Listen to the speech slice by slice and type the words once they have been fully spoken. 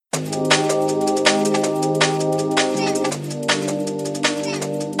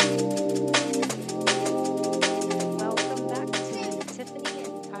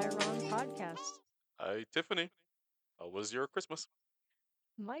your Christmas?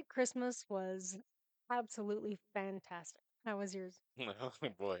 My Christmas was absolutely fantastic. How was yours? Oh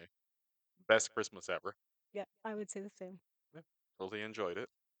boy, best Christmas ever. Yeah, I would say the same. Yeah, totally enjoyed it.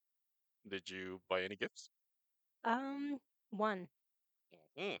 Did you buy any gifts? Um, one,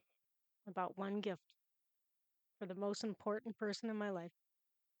 Mm, about one gift for the most important person in my life.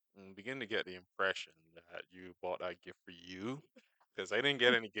 begin to get the impression that you bought that gift for you, because I didn't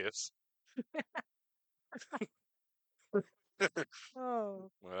get any gifts.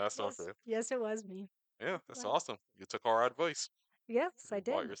 Oh, Well, that's yes, okay. yes, it was me. Yeah, that's But awesome. You took our advice. yes, I You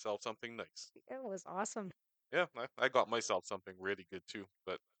bought did. yourself something nice. It was awesome. Yeah, I got myself something really good too,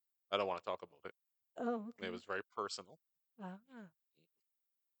 but I don't want to talk about it. Oh, It okay. was very personal, Ah,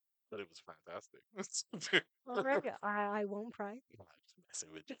 but it was fantastic. all right. I won't pry. I'm just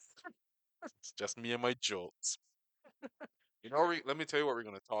messing with you. It's just me and my jokes. You know, let me tell you what we're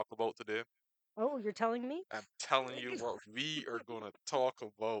going to talk about today. Oh, you're telling me? I'm telling you what we are going to talk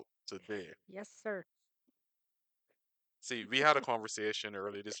about today. Yes, sir. See, we had a conversation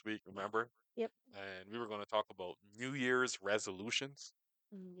early this week, remember? Yep. And we were going to talk about New Year's resolutions.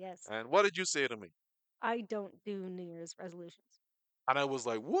 Yes. And what did you say to me? I don't do New Year's resolutions. And I was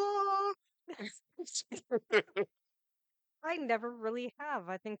like, what? I never really have.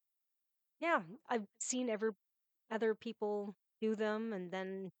 I think, yeah, I've seen other people do them, and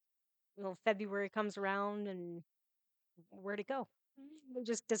then February comes around, and where'd it go? They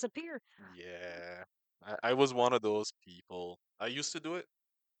just disappear. Yeah, I was one of those people. I used to do it,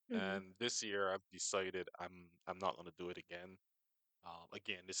 Hmm. and this year I've decided I'm not gonna do it again.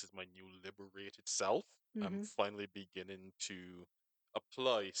 Again, this is my new liberated self. I'm Hmm. finally beginning to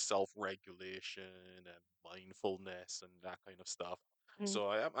apply self-regulation and mindfulness and that kind of stuff. Hmm. So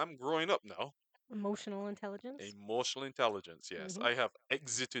I'm growing up now. Emotional intelligence. Emotional intelligence, yes. Hmm. I have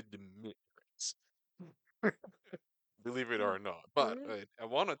exited the matrix, believe it or not. But Hmm. I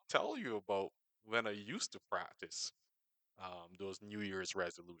want to tell you about when I used to practice those New Year's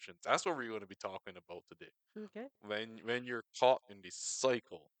resolutions. That's what we're going to be talking about today. Okay. When you're caught in this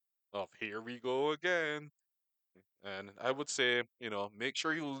cycle of here we go again, and I would say, make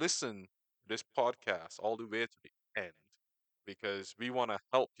sure you listen to this podcast all the way to the end because we want to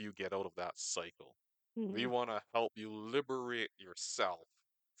help you get out of that cycle. We Hmm. want to help you liberate yourself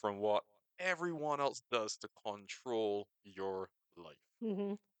from what everyone else does to control your life.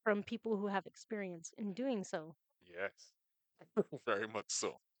 Hmm. From people who have experience in doing so. Yes, very much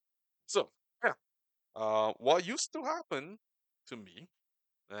so. So, yeah, what used to happen to me,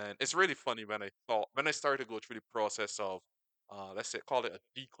 and it's really funny when I started to go through the process of, let's say, call it a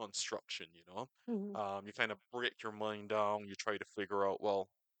deconstruction. Hmm. You kind of break your mind down. You try to figure out, well,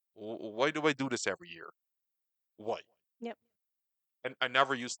 why do I do this every year? Why? Yep. And I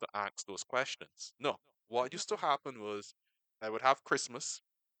never used to ask those questions. No, what used to happen was I would have Christmas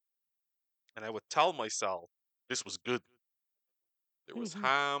and I would tell myself this was good. There was Hmm.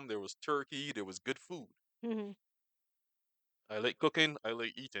 ham, there was turkey, there was good food. Hmm. I like cooking, I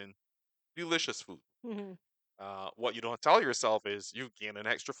like eating delicious food. Hmm. What you don't tell yourself is you gain an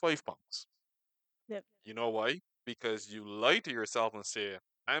extra 5 pounds. Yep. You know why? Because you lie to yourself and say,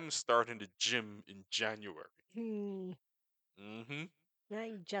 I'm starting the gym in January. Hmm. Hmm. Yeah,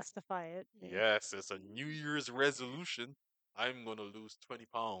 you justify it. Yeah. Yes, it's a New Year's resolution. I'm going to lose 20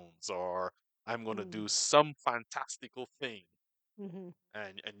 pounds or I'm going to Hmm. do some fantastical thing. Hmm.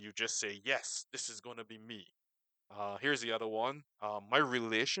 And you just say, yes, this is going to be me. Here's the other one. My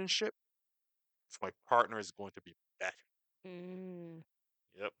relationship with my partner is going to be better. Mm.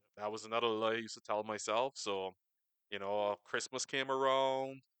 Yep, that was another lie I used to tell myself. So, Christmas came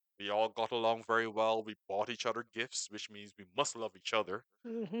around. We all got along very well. We bought each other gifts, which means we must love each other,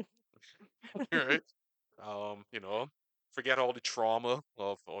 Hmm. right? Forget all the trauma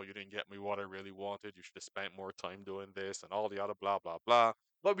of, oh, you didn't get me what I really wanted. You should have spent more time doing this and all the other blah, blah, blah.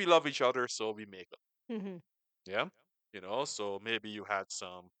 But we love each other, so we make up. Hmm. Yeah. So maybe you had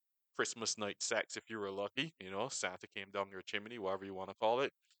some Christmas night sex if you were lucky. Santa came down your chimney, whatever you want to call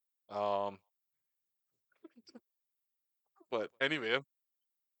it. Um, but anyway,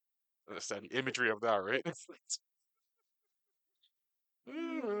 that's the imagery of that, right?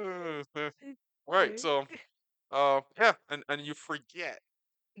 Right. Okay. So, yeah, and you forget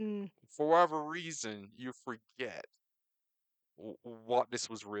Mm. for whatever reason, you forget what this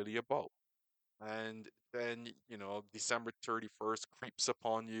was really about. And then, December 31st creeps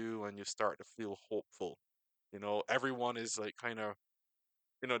upon you and you start to feel hopeful. Everyone is like kind of,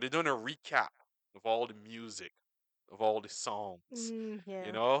 they're doing a recap of all the music, of all the songs, Mm.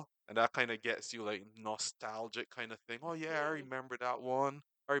 Yeah. and that kind of gets you like nostalgic kind of thing. Oh, yeah, I remember that one.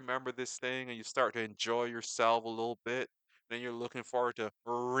 I remember this thing. And you start to enjoy yourself a little bit. then you're looking forward to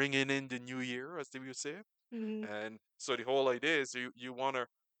ringing in the new year, as they would say. Mhm. And so the whole idea is you want to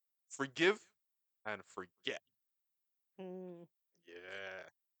forgive and forget. Mm. Yeah,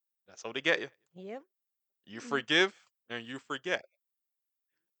 that's how they get you. Yep. You Mm. forgive and you forget.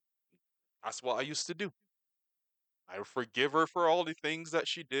 That's what I used to do. I would forgive her for all the things that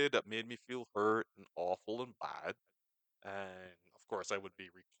she did that made me feel hurt and awful and bad. And of course, I would be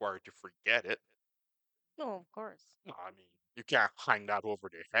required to forget it. Oh, of course. No, I mean, you can't hang that over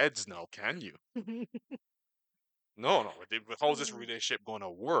their heads now, can you? No, no. How's this Mm. relationship going to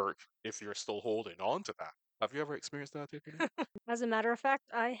work if you're still holding on to that? Have you ever experienced that, Tiffany? As a matter of fact,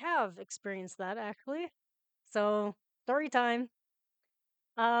 I have experienced that actually. So, story time.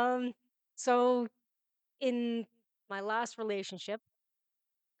 Um, so in my last relationship,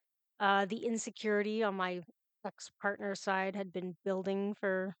 the insecurity on my ex-partner side had been building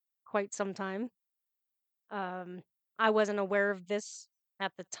for quite some time. Um, I wasn't aware of this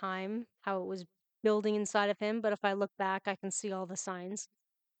at the time, how it was building inside of him, but if I look back, I can see all the signs.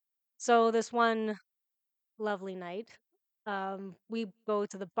 So this one lovely night, we go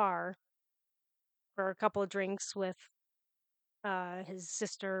to the bar for a couple of drinks with his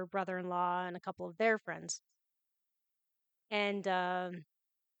sister, brother-in-law, and a couple of their friends. And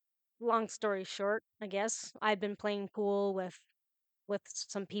long story short, I guess I'd been playing pool with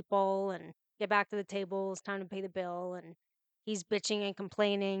some people and get back to the table. It's time to pay the bill, and he's bitching and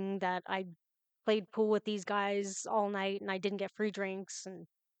complaining that I played pool with these guys all night and I didn't get free drinks, and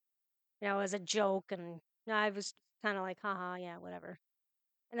as a joke. And I was kind of like, haha, yeah, whatever.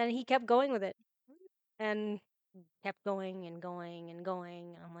 And then he kept going with it and kept going and going and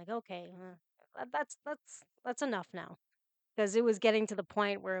going. And I'm like, okay, that's enough now, because it was getting to the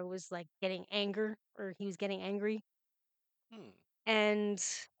point where it was like getting anger, or he was getting angry. Hmm. And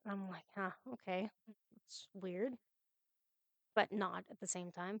I'm like, huh, okay, it's weird, but not at the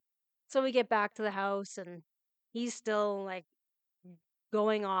same time. So we get back to the house and he's still like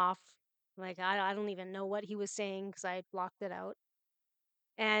going off. Like, I don't even know what he was saying because I had blocked it out.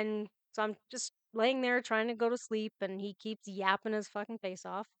 And so I'm just laying there trying to go to sleep and he keeps yapping his fucking face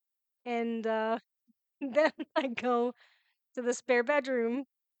off. And then I go to the spare bedroom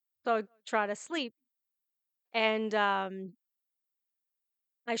to try to sleep. And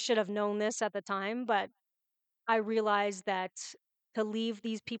I should have known this at the time, but I realized that to leave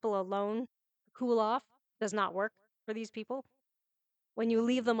these people alone, cool off, does not work for these people. When you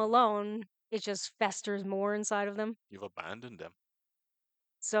leave them Mm. alone, it just festers more inside of them. You've abandoned them.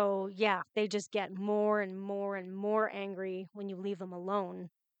 So, yeah, they just get more and more and more angry when you leave them alone.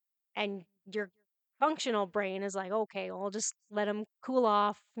 And your functional brain is like, okay, well, I'll just let them cool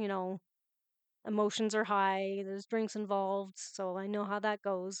off. Emotions are high, there's drinks involved, so I know how that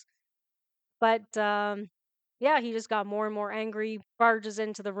goes. But yeah, he just got more and more angry, barges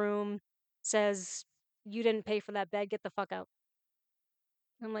into the room, says, "You didn't pay for that bed, get the fuck out."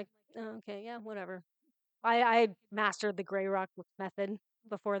 I'm like, "Oh, okay, yeah, whatever." I had mastered the gray rock method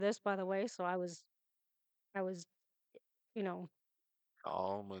before this, by the way, so I was, you know,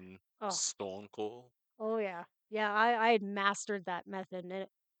 Calm and oh, stone cold. oh yeah. Yeah, I had mastered that method, and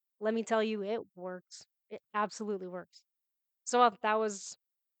let me tell you, it works. It absolutely works. So that was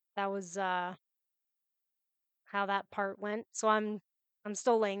how that part went. So I'm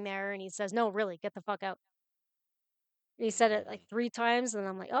still laying there and he says, "No, really, get the fuck out." And he said it like Mm. 3 times and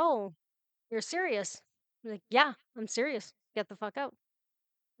I'm like, "Oh, you're serious?" He's like, "Yeah, I'm serious. Get the fuck out."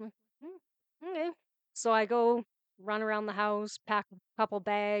 I'm like, Okay." So I go run around the house, pack a couple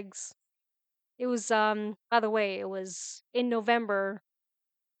bags. It was by the way, it was in November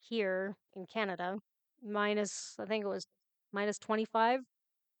here in Canada, minus I think it was minus 25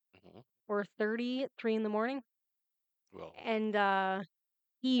 Mhm. or 30 at 3 in the morning. Well, And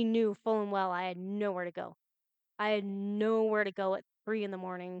he knew full and well I had nowhere to go. I had nowhere to go at 3 in the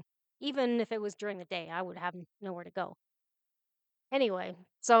morning. Even if it was during the day, I would have nowhere to go. Anyway,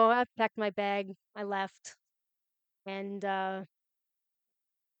 so I packed my bag, I left, and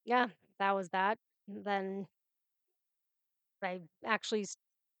yeah, that was that. Then I actually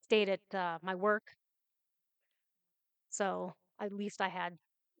stayed at my work, so at least I had,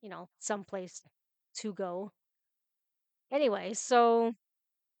 some place to go. Anyway, so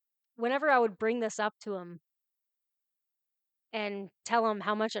whenever I would bring this up to him and tell him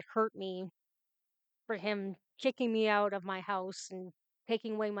how much it hurt me for him kicking me out of my house and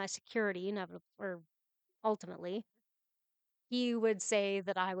taking away my security, or ultimately, he would say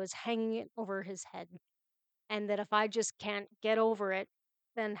that I was hanging it over his head and that if I just can't get over it,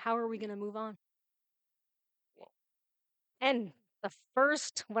 then how are we going to move on? well, And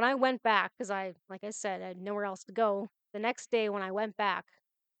when I went back, because like I said, I had nowhere else to go, The next day when I went back,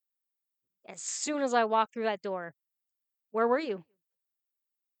 as soon as I walked through that door, where were you?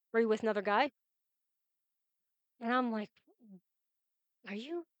 Were you with another guy? And I'm like, are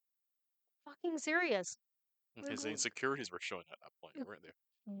you fucking serious? Like, His insecurities were showing at that point, weren't they?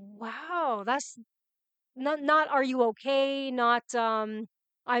 wow, that's not are you okay? Not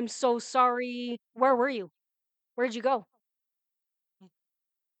I'm so sorry. Where were you? Where'd you go?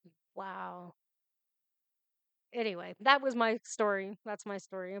 Wow. Anyway, that was my story. That's my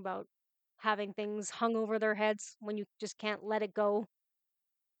story about having things hung over their heads when you just can't let it go.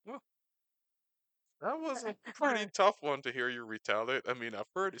 Well, that was a pretty tough one to hear you retell it. I mean, I've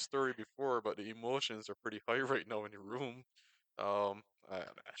heard the story before, but the emotions are pretty high right now in the room. Um, I,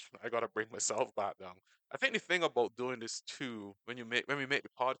 I gotta bring myself back down. I think the thing about doing this too, when we make the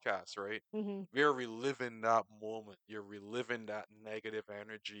podcast, right? Mhm. We're reliving that moment. You're reliving that negative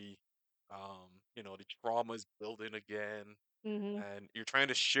energy. The trauma is building again, Mhm. and you're trying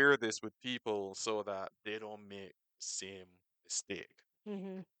to share this with people so that they don't make the same mistake.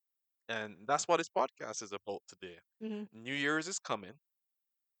 Mhm. And that's what this podcast is about today. Mhm. New Year's is coming,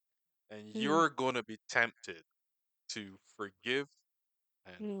 and Mhm. you're gonna be tempted to forgive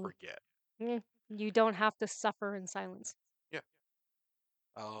and Mhm. forget. Yeah. You don't have to suffer in silence. Yeah.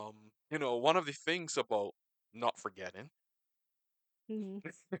 One of the things about not forgetting, Mhm.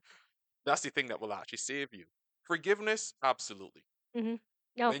 that's the thing that will actually save you. Forgiveness, absolutely. Mhm.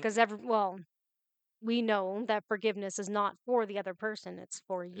 No, When because we know that forgiveness is not for the other person; it's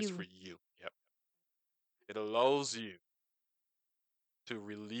for it's for you. you. Yep. It allows you to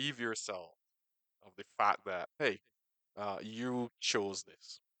relieve yourself of the fact that, hey, you chose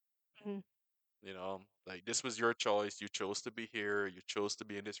this. Mhm. Like this was your choice. You chose to be here. You chose to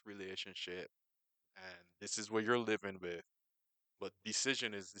be in this relationship, and this is what you're living with. But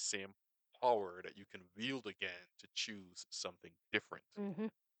decision is the same power that you can wield again to choose something different. Mhm.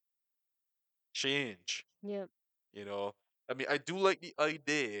 Change, Yep. you know. I mean, I do like the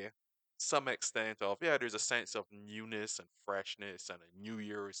idea, some extent of, yeah, there's a sense of newness and freshness, and a new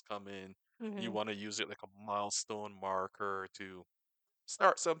year is coming. You Mhm. want to use it like a milestone marker to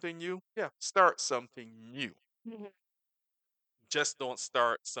start something new. Yeah, start something new. Mhm. Just don't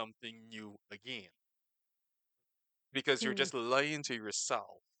start something new again because you're Mhm. just lying to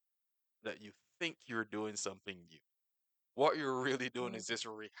yourself that you think you're doing something new. What you're really doing Mhm. is just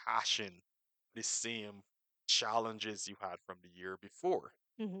rehashing the same challenges you had from the year before.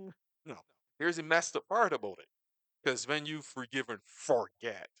 Mhm. No, here's the messed up part about it. Because when you forgive and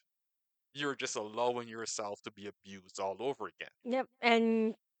forget, you're just allowing yourself to be abused all over again. Yep.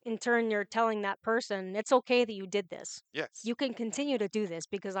 And in turn, you're telling that person it's okay that you did this. Yes. You can continue to do this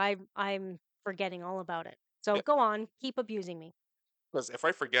because I'm forgetting all about it. So Yeah. go on, keep abusing me. Because if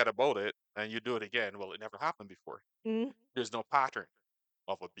I forget about it and you do it again, well, it never happened before. Mhm. There's no pattern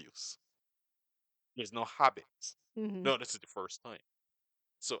of abuse. There's no habits. Mhm. No, this is the first time.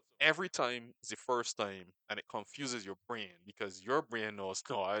 So every time is the first time, and it confuses your brain because your brain knows,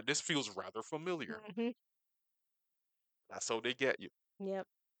 no, this feels rather familiar. Mhm. That's how they get you. Yep.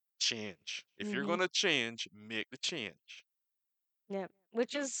 Change. If you're Mhm. gonna change, make the change. Yep.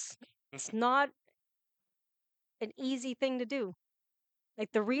 Which is it's not an easy thing to do.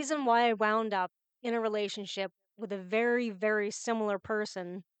 Like the reason why I wound up in a relationship with a very, very similar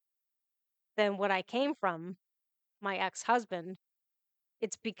person than what I came from, my ex-husband,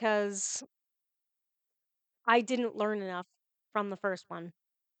 it's because I didn't learn enough from the first one.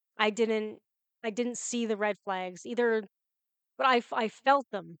 I didn't I didn't see the red flags either, but I felt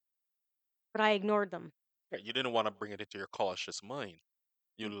them, but I ignored them. Yeah, you didn't want to bring it into your conscious mind.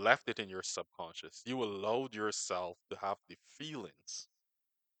 You left it in your subconscious. You allowed yourself to have the feelings.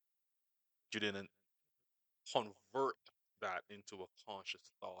 You didn't convert that into a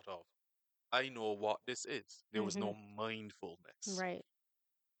conscious thought of, I know what this is. There was Mhm. no mindfulness. Right.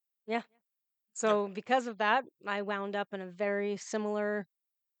 Yeah. Yeah. So because of that, I wound up in a very similar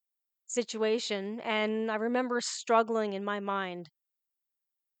situation and I remember struggling in my mind.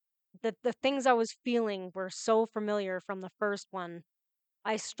 The things I was feeling were so familiar from the first one.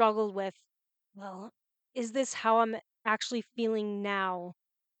 I struggled with, well, is this how I'm actually feeling now?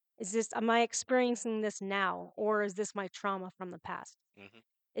 Am I experiencing this now or is this my trauma from the past? Hmm.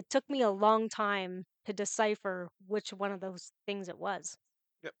 It took me a long time to decipher which one of those things it was.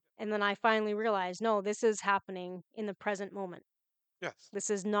 Yep. And then I finally realized, no, this is happening in the present moment. Yes. This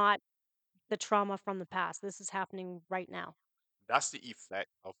is not the trauma from the past. This is happening right now. That's the effect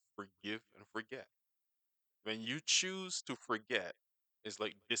of forgive and forget. When you choose to forget, it's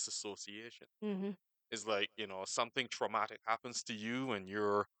like disassociation. Mhm. It's like, something traumatic happens to you and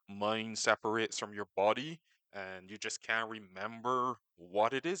your mind separates from your body and you just can't remember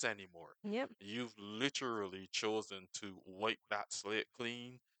what it is anymore. Yep. You've literally chosen to wipe that slate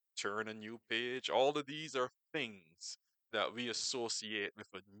clean, turn a new page. All of these are things that we associate with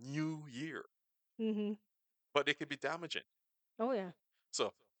a new year, Mhm. but they can be damaging. Oh yeah.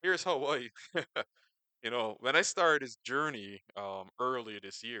 So here's how I, when I started this journey earlier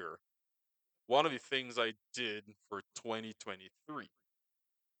this year, one of the things I did for 2023,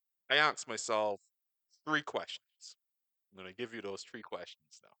 I asked myself three questions. I'm going to give you those three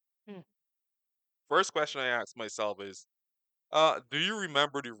questions now. Mm. First question I asked myself is, do you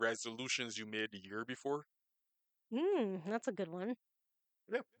remember the resolutions you made the year before? That's a good one.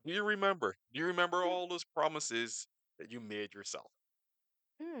 Yeah. Do you remember? Do you remember Mm. all those promises that you made yourself?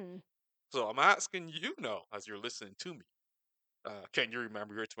 Mm. So I'm asking you now, as you're listening to me, can you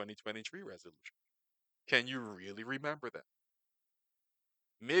remember your 2023 resolution? Can you really remember them?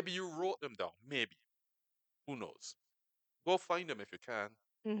 Maybe you wrote them down. Maybe. Who knows? Go find them if you can.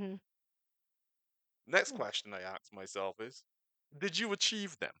 Mhm. Next Mm. question I asked myself is, did you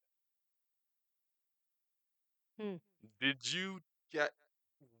achieve them? Mm. Did you get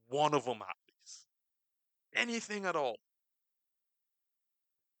one of them at least? Anything at all?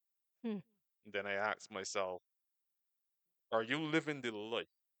 Mm. And then I asked myself, are you living the life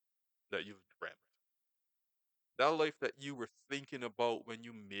that you've dreamt? That life that you were thinking about when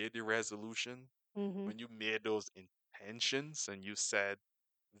you made the resolution, Mhm. when you made those intentions and you said,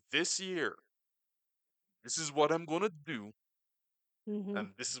 this year, this is what I'm going to do Mhm.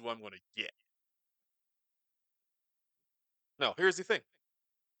 and this is what I'm going to get. Now, here's the thing.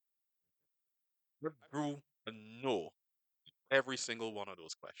 I grew a no every single one of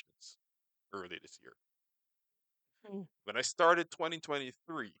those questions early this year. Mm. When I started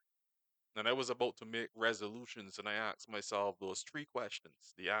 2023 and I was about to make resolutions and I asked myself those three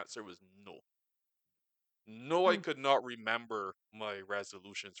questions, the answer was no. No, I Mm. could not remember my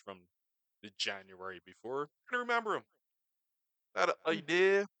resolutions from the January before. I couldn't remember them. I had an Mm.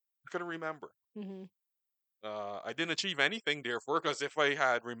 idea, I couldn't remember. Mhm. I didn't achieve anything, therefore, because if I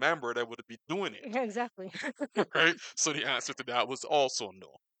had remembered, I would have been doing Yeah, exactly. it. Right? So the answer to that was also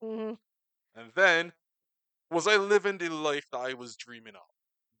no. Mhm. And then, was I living the life that I was dreaming of?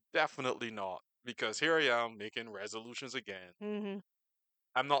 Definitely not. Because here I am making resolutions again. Mhm.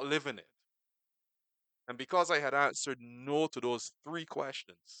 I'm not living it. And because I had answered no to those three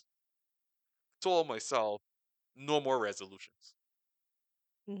questions, I told myself, no more resolutions.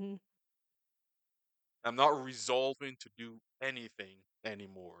 Mhm. I'm not resolving to do anything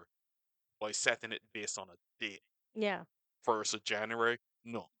anymore by setting it based on a date. Yeah. 1st of January?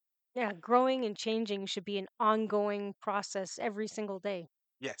 No. Yeah. Growing and changing should be an ongoing process every single day.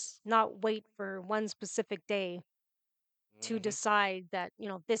 Yes. Not wait for one specific day to Hmm. decide that,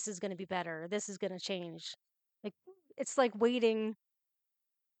 this is going to be better, this is going to change. Like it's like waiting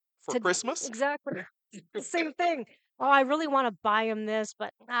For to Christmas? exactly the same thing. Oh, I really want to buy him this,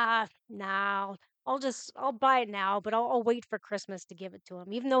 but now I'll buy it now, but I'll wait for Christmas to give it to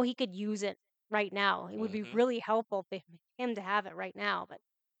him, even though he could use it right now. It would be Hmm. really helpful for him to have it right now, but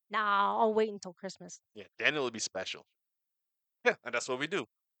nah, I'll wait until Christmas. Yeah, then it'll be special. Yeah, and that's what we do.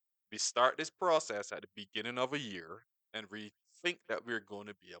 We start this process at the beginning of a year and we think that we're going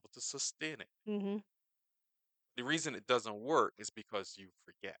to be able to sustain it. Mhm. The reason it doesn't work is because you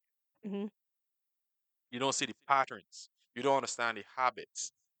forget. Mhm. You don't see the patterns. You don't understand the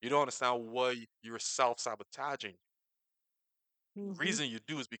habits. You don't understand why you're self sabotaging. The Mhm. reason you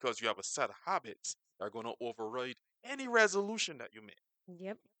do is because you have a set of habits that are going to override any resolution that you make.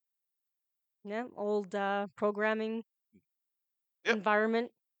 Yep. Yeah. Old programming Yep,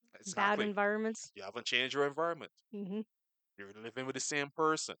 environment, bad exactly. environments. You haven't changed your environment. Mhm. You're living with the same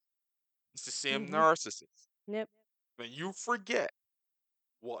person. It's the same Mhm. narcissist. Yep. When you forget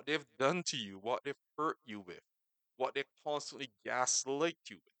what they've done to you, what they've hurt you with, what they constantly gaslight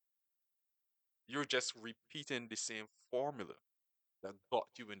you with, you're just repeating the same formula that got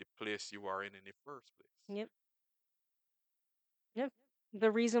you in the place you are in the first place. Yep. Yep.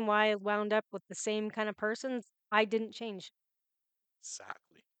 The reason why I wound up with the same kind of persons, I didn't change.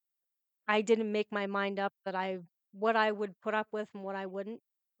 Exactly. I didn't make my mind up that I what I would put up with and what I wouldn't.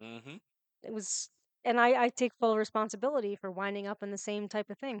 Mm-hmm. It was and I take full responsibility for winding up in the same type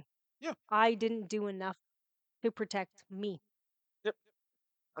of thing. Yeah. I didn't do enough to protect me. Yep.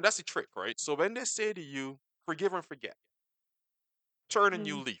 And that's the trick, right? So when they say to you, forgive and forget, turn a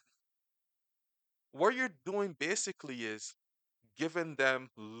new Mm, leaf, what you're doing basically is giving them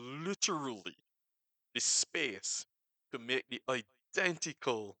literally the space to make the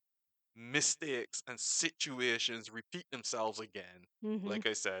identical mistakes and situations repeat themselves again. mhm. Like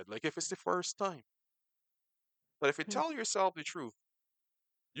I said, like if it's the first time. But if you tell yourself the truth,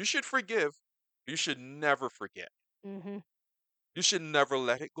 you should forgive. You should never forget. Mm-hmm. You should never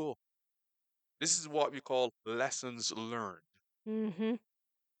let it go. This is what we call lessons learned. Mm-hmm.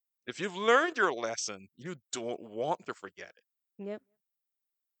 If you've learned your lesson, you don't want to forget it. Yep.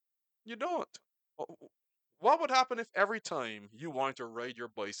 You don't. What would happen if every time you wanted to ride your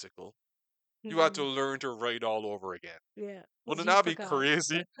bicycle, you had to Mm-hmm. learn to ride all over again? Yeah. 'Cause Wouldn't you that be forgot.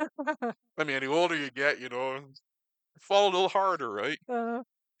 crazy? I mean, the older you get, you fall a little harder, right? uh,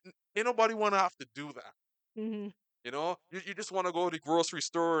 Ain't nobody want to have to do that. mm-hmm. You just want to go to the grocery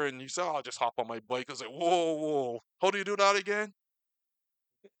store and you say, "Oh, I'll just hop on my bike." I was like, whoa, whoa. How do you do that again?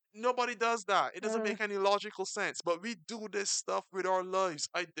 Nobody does that. It doesn't Uh, make any logical sense. But we do this stuff with our lives.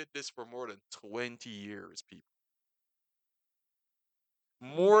 I did this for more than 20 years, people.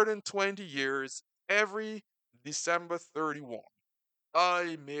 More than 20 years, every December 31,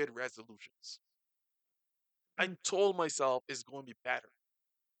 I made resolutions. I told myself it's going to be better.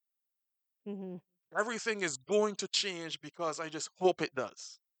 mm-hmm. Everything is going to change because I just hope it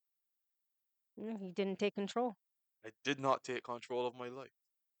does. Yeah, you didn't take control. I did not take control of my life.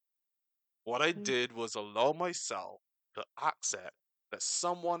 What I Mm-hmm. did was allow myself to accept that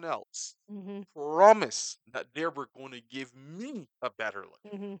someone else Mm-hmm. promised that they were going to give me a better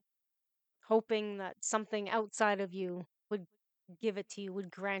life. Mm-hmm. Hoping that something outside of you would give it to you,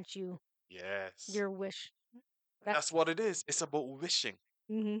 would grant you Yes. your wish. And That. that's what it is. It's about wishing.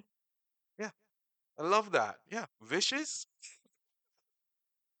 Mm-hmm. Yeah. I love that. Yeah. Wishes,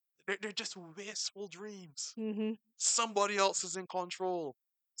 they're just wasteful dreams. Mm-hmm. Somebody else is in control.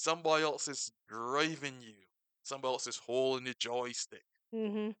 Somebody else is driving you. Somebody else is holding the joystick.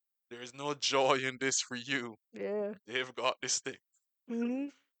 Mm-hmm. There's no joy in this for you. Yeah. They've got this thing. Mm-hmm.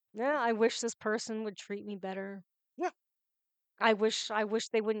 Yeah. I wish this person would treat me better. Yeah. I wish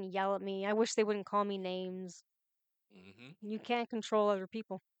they wouldn't yell at me. I wish they wouldn't call me names. Hmm. You can't control other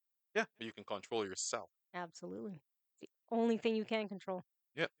people. Yeah. But you can control yourself. Absolutely. The only thing you can control.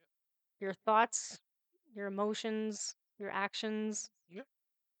 Yeah. Your thoughts, your emotions, your actions. Yeah.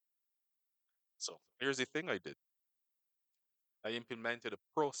 So here's the thing I did. I implemented a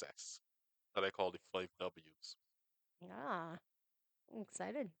process that I call the 5 Ws. Yeah. I'm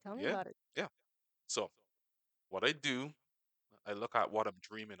excited. Tell me Yeah. about it. Yeah. So what I do, I look at what I'm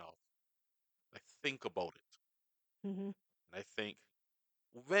dreaming of. I think about it. Mm-hmm. And I think,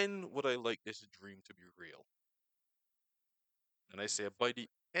 when would I like this dream to be real? And I say, by the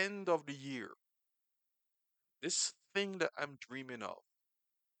end of the year, this thing that I'm dreaming of,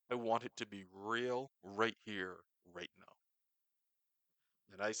 I want it to be real right here, right now.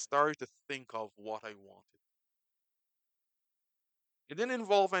 And I started to think of what I wanted. It didn't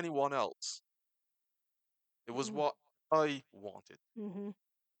involve anyone else. It was what I wanted. Mm-hmm.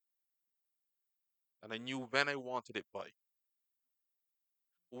 And I knew when I wanted it by.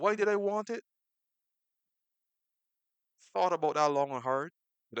 Why did I want it? Thought about that long and hard.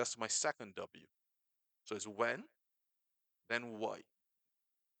 That's my second W. So it's when, then why.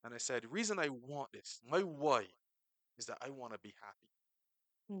 And I said, the reason I want this, my why, is that I want to be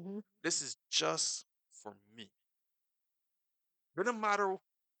happy. Mm-hmm. This is just for me. It doesn't matter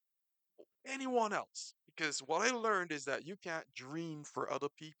anyone else. Because what I learned is that you can't dream for other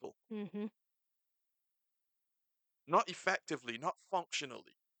people. Mm-hmm. Not effectively, not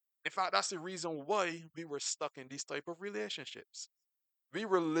functionally. In fact, that's the reason why we were stuck in these type of relationships. We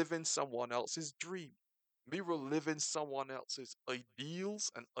were living someone else's dream. We were living someone else's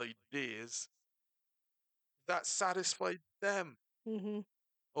ideals and ideas that satisfied them. Mm-hmm.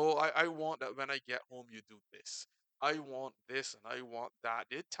 Oh, I want that when I get home, you do this. I want this and I want that.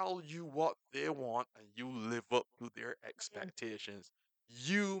 They tell you what they want and you live up to their expectations.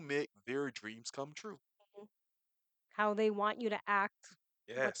 You make their dreams come true. How they want you to act,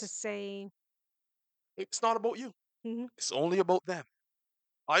 what to Yes. say. It's not about you, Mm-hmm. it's only about them.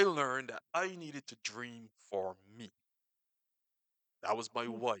 I learned that I needed to dream for me. That was my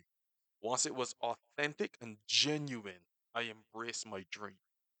why. Once it was authentic and genuine, I embraced my dream.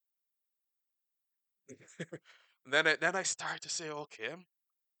 Then I started to say, okay,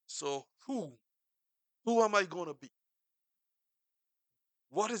 so who am I gonna be?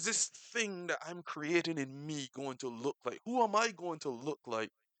 What is this thing that I'm creating in me going to look like? Who am I going to look like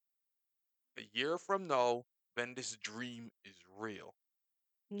a year from now when this dream is real?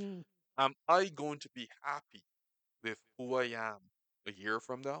 Mm-hmm. Am I going to be happy with who I am a year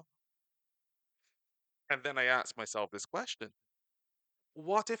from now? And then I asked myself this question: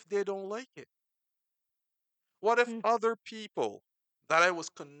 what if they don't like it? What if other people that I was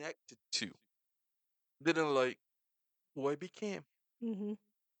connected to didn't like who I became? Mm-hmm.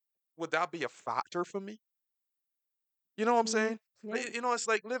 Would that be a factor for me? You know what I'm Mhm. saying? Yep. It's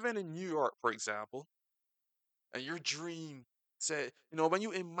like living in New York, for example, and your dream say, when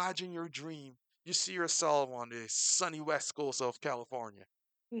you imagine your dream, you see yourself on the sunny west coast of California,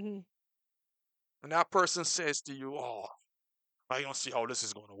 Mhm. and that person says to you, "Oh, I don't see how this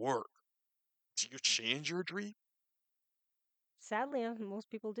is going to work." Do you change your dream? Sadly, most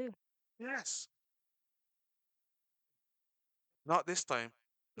people do. Yes. Not this time.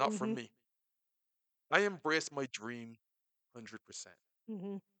 Not from Mhm. me. I embrace my dream 100%.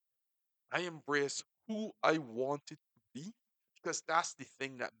 Mhm. I embrace who I wanted to be because that's the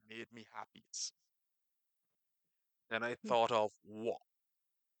thing that made me happiest. And I Mm. thought of what?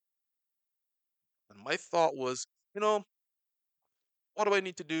 And my thought was, you know, what do I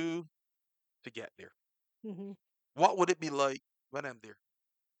need to do to get there? Mhm. What would it be like when I'm there?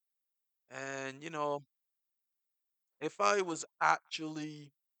 And, if I was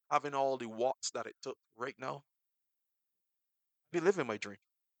actually having all the what's that it took right now, I'd be living my dream.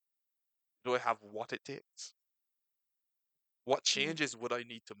 Do I have what it takes? What Mm. changes would I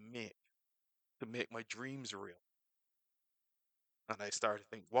need to make my dreams real? And I started to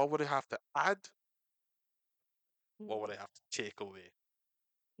think, what would I have to add? What would Mm. I have to take away?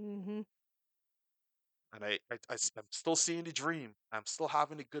 Mhm. And I'm still seeing the dream. I'm still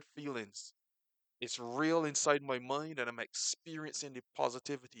having the good feelings. It's real inside my mind, and I'm experiencing the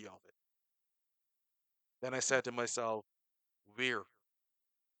positivity of it. Then I said to myself, where?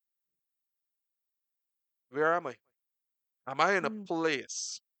 Where am I? Am I in a Mm.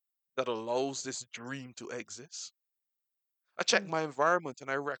 place that allows this dream to exist? I checked Mm. my environment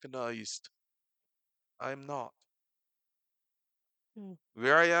and I recognized I'm not. Mm.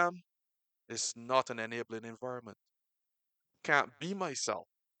 Where I am is not an enabling environment. Can't be myself.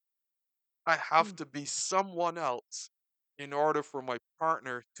 I have Mm. to be someone else in order for my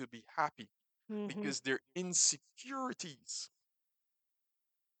partner to be happy Mhm. because their insecurities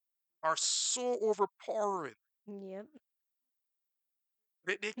are so overpowering. Yep.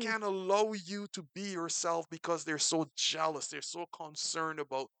 They Mm. can't allow you to be yourself because they're so jealous. They're so concerned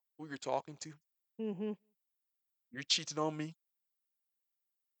about who you're talking to. Mhm. You're cheating on me.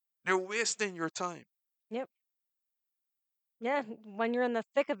 They're wasting your time. Yep. Yeah. When you're in the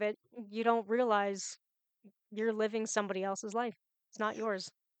thick of it, you don't realize you're living somebody else's life. It's not Yeah,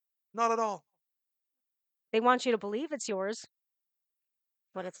 yours. not at all. They want you to believe it's yours,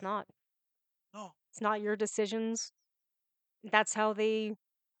 but it's not. No. It's not your decisions. That's how they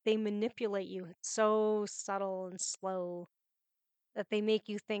manipulate you. It's so subtle and slow that they make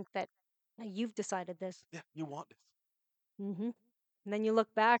you think that you've decided this. Yeah, you want this. And then you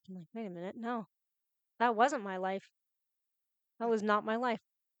look back and like, wait a minute, no, that wasn't my life. That Yeah, was not my life.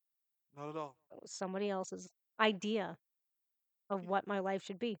 not at all. That was somebody else's idea of Yeah. what my life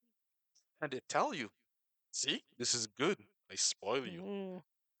should be. And they tell you, see, this is good. I spoil you. Mm.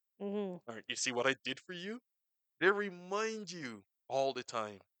 Mm-hmm. All right, you see what I did for you? They remind you all the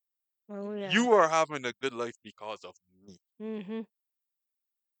time. Oh yeah. You are having a good life because of me. Mm-hmm.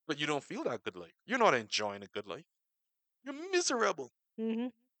 But you don't feel that good life. You're not enjoying a good life. You're miserable. Mm-hmm.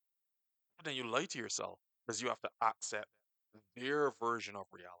 And then you lie to yourself because you have to accept their version of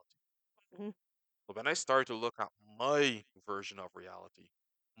reality. Mm-hmm. But when I started to look at my version of reality,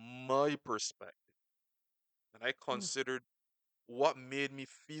 my perspective, and I considered what made me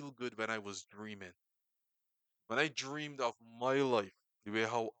feel good when I was dreaming, when I dreamed of my life, the way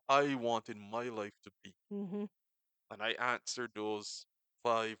how I wanted my life to be, Mm-hmm. and I answered those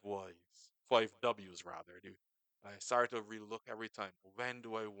five whys, five W's rather, dude. I started to relook every time. When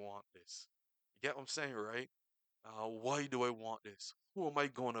do I want this? You get what I'm saying, right? Why do I want this? Who am I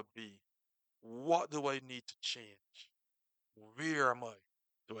gonna be? What do I need to change? Where am I?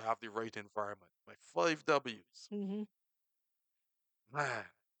 Do I have the right environment? My five W's. Mm-hmm. Man,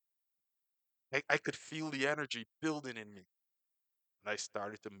 I could feel the energy building in me. And I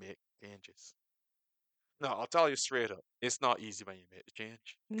started to make changes. No, I'll tell you straight up, it's not easy when you make the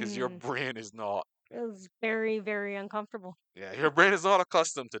change because your Mm. brain is not. It was very, very uncomfortable. Yeah, your brain is not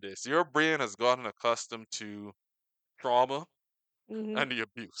accustomed to this. Your brain has gotten accustomed to trauma Mm-hmm. and the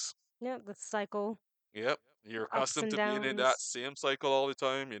abuse. Yeah, the cycle, Yep. You're ups accustomed and to being in that downs. same cycle all the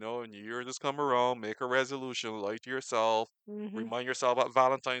time, and you hear this come around, make a resolution, lie to yourself, Mm-hmm. remind yourself at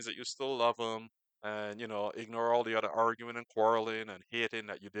Valentine's that you still love them, and, ignore all the other arguing and quarreling and hating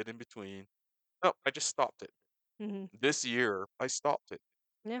that you did in between. No, I just stopped it. Mm-hmm. This year, I stopped it.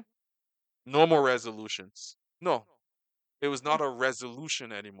 Yeah. No more resolutions. No, it was Mm. not a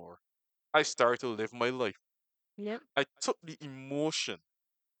resolution anymore. I started to live my life. Yep. I took the emotion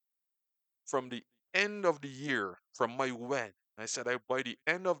from the end of the year, from my when. I said, by the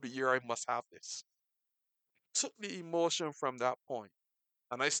end of the year, I must have this. took the emotion from that point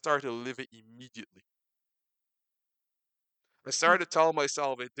and I started to live it immediately. I started to tell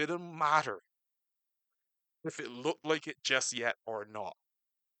myself it didn't matter if it looked like it just yet or not.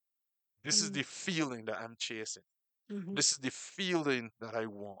 This is Mm-hmm. the feeling that I'm chasing. Mm-hmm. This is the feeling that I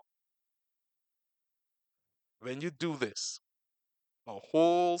want. When you do this, a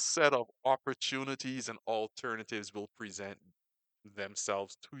whole set of opportunities and alternatives will present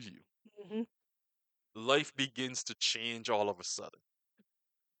themselves to you. Mm-hmm. Life begins to change all of a sudden.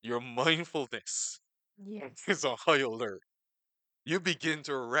 Your mindfulness Yes. is on high alert. You begin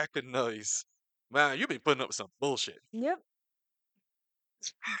to recognize, man, you've been putting up some bullshit. Yep.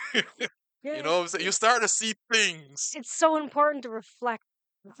 Yeah, You know what I'm saying? You start to see things. it's so important to reflect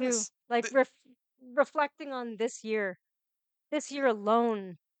too. Yes. Like reflecting on this year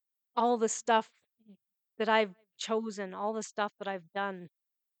alone, all the stuff that I've chosen, all the stuff that I've done.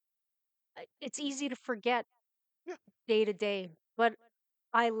 It's easy to forget Yeah. day to day, but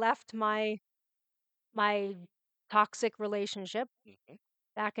I left my toxic relationship Mhm.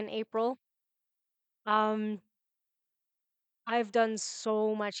 back in April. Um, I've done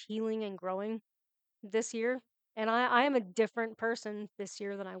so much healing and growing this year, and I am a different person this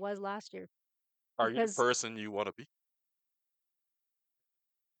year than I was last year Are you the because person you want to be?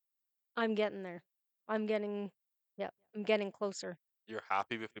 I'm getting there. I'm getting, yep, I'm getting closer. You're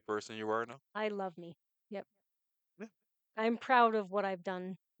happy with the person you are now? I love me. Yep. Yeah. I'm proud of what I've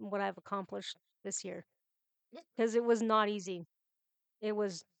done, what I've accomplished this year because it was not easy. It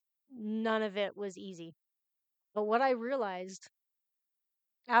was none of it was easy. But what I realized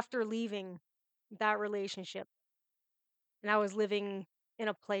after leaving that relationship, and I was living in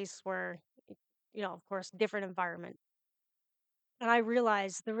a place where, of course, different environment, and I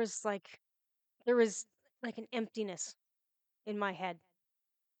realized there was like an emptiness in my head.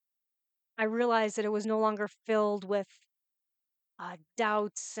 I realized that it was no longer filled with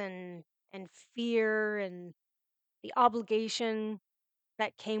doubts and fear and the obligation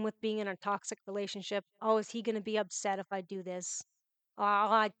that came with being in a toxic relationship. Oh, is he going to be upset if I do this?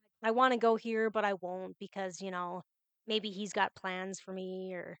 I want to go here, but I won't because maybe he's got plans for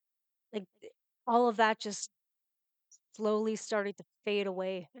me or like all of that just slowly started to fade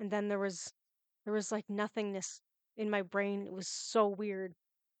away, and then there was like nothingness in my brain. It was so weird,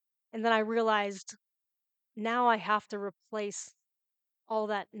 and then I realized now I have to replace all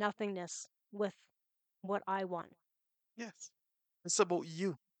that nothingness with what I want. Yes. It's about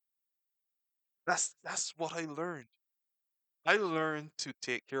you. That's what I learned. I learned to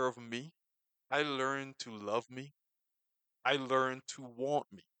take care of me. I learned to love me. I learned to want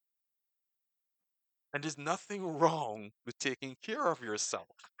me. And there's nothing wrong with taking care of yourself.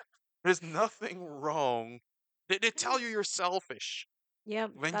 There's nothing wrong. They tell you you're selfish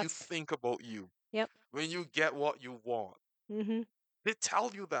Yep, when you that's think about you, yep. when you get what you want. Mhm. They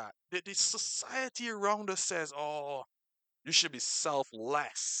tell you that. The society around us says, oh, you should be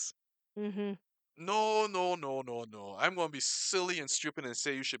selfless. Mhm. No, no, no, no, no. I'm going to be silly and stupid and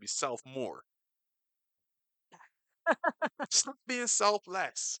say you should be self more. Stop being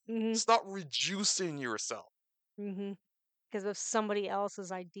selfless. Mhm. Stop reducing yourself. Mhm. Because of somebody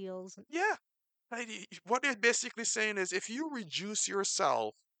else's ideals. Yeah. What they're basically saying is if you reduce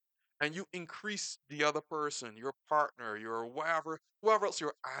yourself and you increase the other person, your partner, your whoever else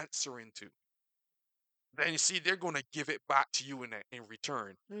you're answering to, then you see they're going to give it back to you in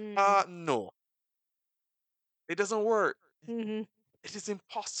return. Mm. No, it doesn't work. Mhm. It is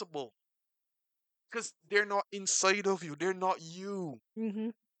impossible because they're not inside of you. They're not you.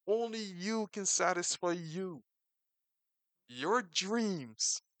 Mhm. Only you can satisfy you. Your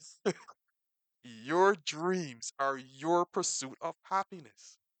dreams, your dreams are your pursuit of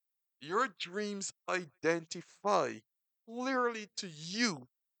happiness. Your dreams identify clearly to you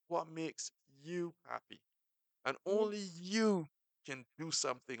what makes you happy. And Yep. only you can do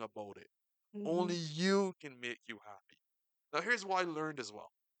something about it. Only Mhm. you can make you happy. Now, here's what I learned as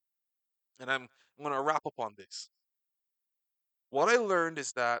well. And I'm going to wrap up on this. What I learned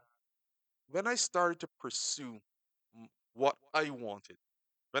is that when I started to pursue what I wanted,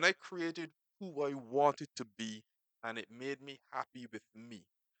 when I created who I wanted to be, and it made me happy with me,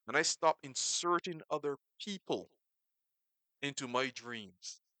 when I stopped inserting other people into my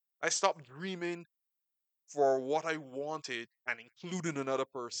dreams, I stopped dreaming for what I wanted and including another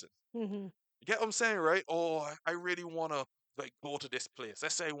person. Mhm. You get what I'm saying, right? Oh, I really want to like go to this place.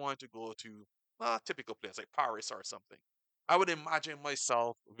 Let's say I want to go to a typical place like Paris or something. I would imagine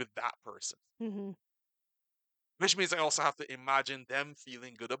myself with that person, Mhm. which means I also have to imagine them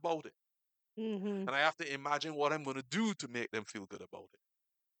feeling good about it. Mhm. And I have to imagine what I'm going to do to make them feel good about it.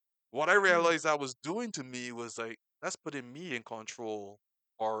 What I Mm. realized I was doing to me was like, that's putting me in control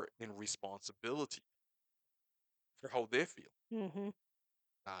or in responsibility for how they feel. Mm-hmm.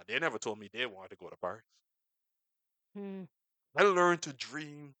 They never told me they wanted to go to Paris. Mm. I learned to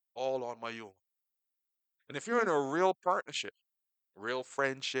dream all on my own. And if you're in Yep. a real partnership, real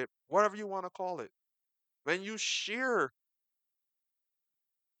friendship, whatever you want to call it, when you share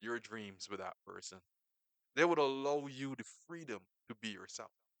your dreams with that person, they would allow you the freedom to be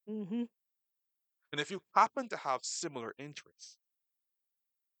yourself. Mm-hmm. And if you happen to have similar interests,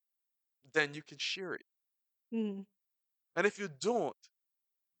 then you can share it. Mm. And if you don't,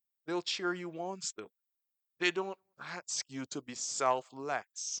 they'll cheer you on still. They don't ask you to be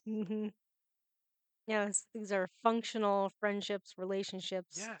selfless. Mm-hmm. Yes, these are functional friendships,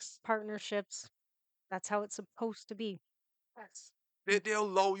 relationships, Yes, partnerships. That's how it's supposed to be. yes. They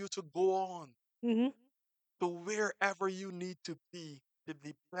allow you to go on Mm-hmm. to wherever you need to be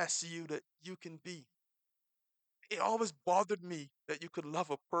the best you that you can be. It always bothered me that you could love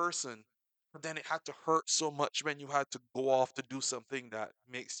a person, but then it had to hurt so much when you had to go off to do something that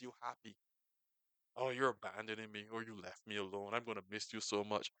makes you happy. Oh, you're abandoning me, or you left me alone. I'm gonna miss you so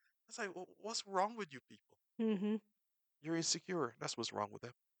much. It's like, what's wrong with you people? Mm-hmm. You're insecure. That's what's wrong with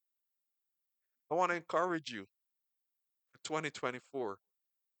them. I want to encourage you for 2024.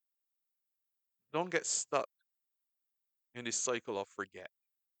 Don't get stuck in this cycle of forget.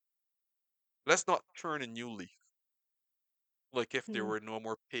 Let's not turn a new leaf, like if there Mm. were no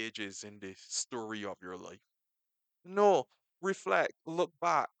more pages in the story of your life. No, reflect, look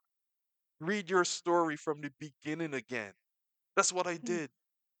back, read your story from the beginning again. That's what I Mm. did.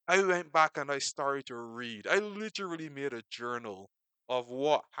 I went back and I started to read. I literally made a journal of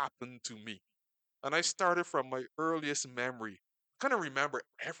what happened to me. And I started from my earliest memory. I couldn't remember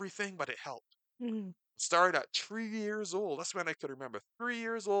everything, but it helped. Mm. Started at 3 years old. That's when I could remember. 3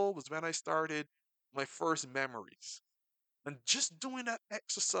 years old was when I started my first memories. And just doing that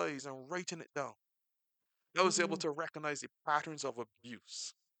exercise and writing it down, I was able Mm. to recognize the patterns of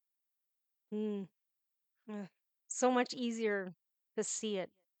abuse. Mm. Yeah. So much easier to see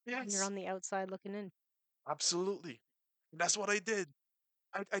it when you're Yes, on the outside looking in. absolutely. That's what I did.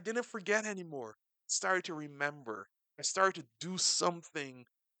 I didn't forget anymore. Started to remember. I started to do something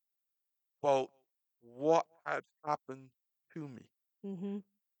about what had happened to me. Mm-hmm.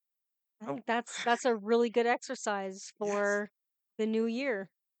 I Oh, think that's a really good exercise yes. for the new year.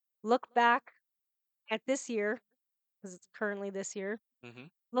 Look back at this year, because it's currently this year. Hmm.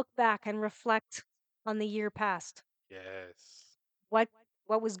 Look back and reflect on the year past. Yes. What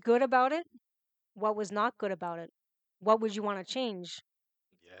what was good about it? What was not good about it? What would you want to change?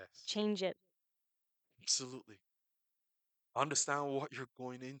 Yes. Change it. Absolutely. Understand what you're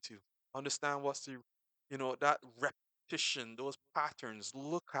going into. Understand what's that repetition, those patterns.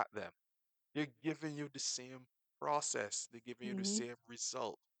 Look at them. They're giving you the same process. They're giving you the Mm-hmm. same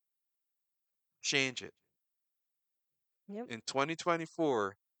result. Change it. Yep. In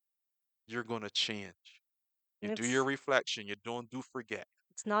 2024, you're going to change. You And do your reflection. You don't do forget.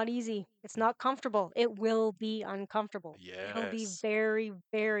 it's not easy. It's Mm. not comfortable. It will be uncomfortable. It'll be Yes. very,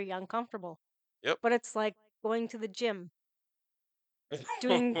 very uncomfortable. Yep. But it's like going to the gym,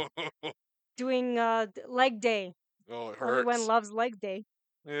 doing leg day. Oh, it Everyone hurts. loves leg day.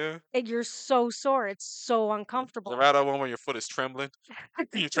 Yeah. And you're so sore. It's so The uncomfortable. rather one when your foot is trembling.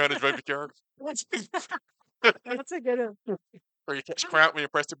 You're trying to drive the car. That's a good one. Or you catch cramp when you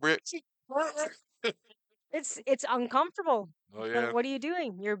press the brakes. It's uncomfortable. Oh But yeah. what are you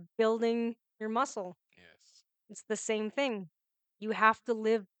doing? You're building your muscle. Yes. It's the same thing. You have to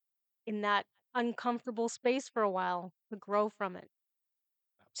live in that uncomfortable space for a while to grow from it,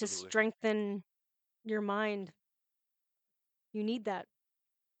 to Absolutely. strengthen your mind. You need that.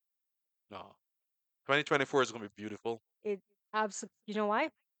 No. 2024 is gonna be beautiful. It you know why?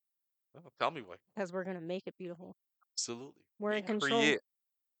 Oh, tell me why. Because we're gonna make it beautiful. Absolutely. We're We in control. create.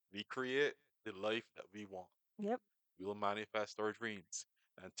 We create the life that we want. Yep. We will manifest our dreams.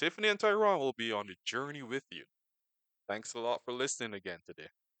 And Tiffany and Tyrone will be on the journey with you. Thanks a lot for listening again today.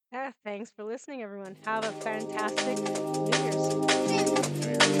 Yeah, thanks for listening, everyone. Have a fantastic New Year's. Happy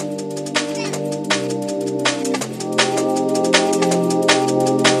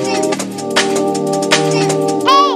New Year.